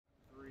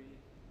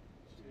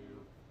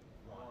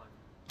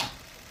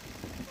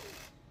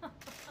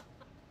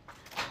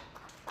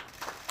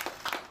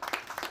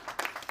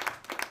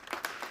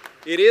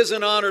It is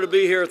an honor to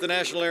be here at the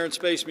National Air and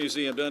Space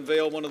Museum to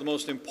unveil one of the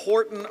most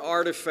important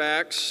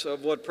artifacts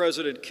of what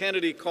President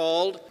Kennedy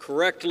called,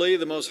 correctly,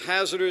 the most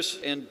hazardous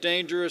and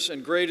dangerous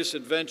and greatest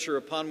adventure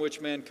upon which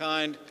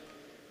mankind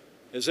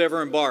has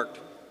ever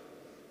embarked.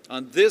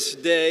 On this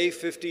day,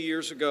 50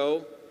 years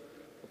ago,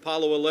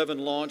 Apollo 11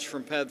 launched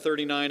from Pad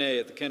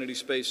 39A at the Kennedy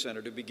Space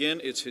Center to begin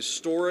its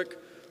historic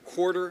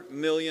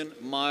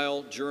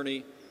quarter-million-mile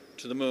journey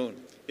to the moon.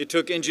 It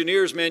took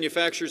engineers,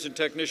 manufacturers, and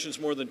technicians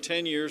more than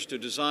 10 years to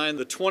design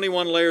the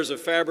 21 layers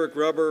of fabric,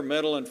 rubber,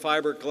 metal, and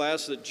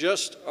fiberglass that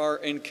just are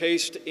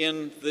encased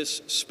in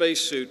this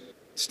spacesuit,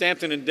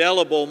 stamped an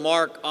indelible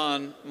mark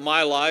on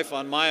my life,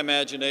 on my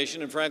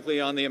imagination, and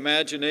frankly on the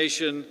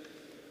imagination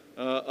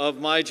of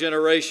my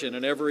generation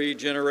and every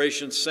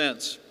generation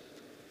since.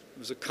 It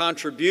was a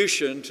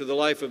contribution to the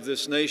life of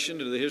this nation,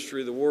 to the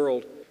history of the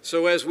world.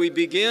 So as we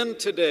begin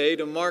today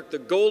to mark the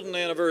golden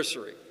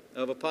anniversary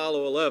of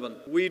Apollo 11,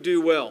 we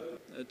do well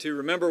to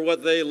remember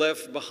what they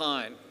left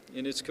behind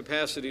in its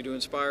capacity to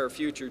inspire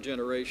future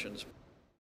generations.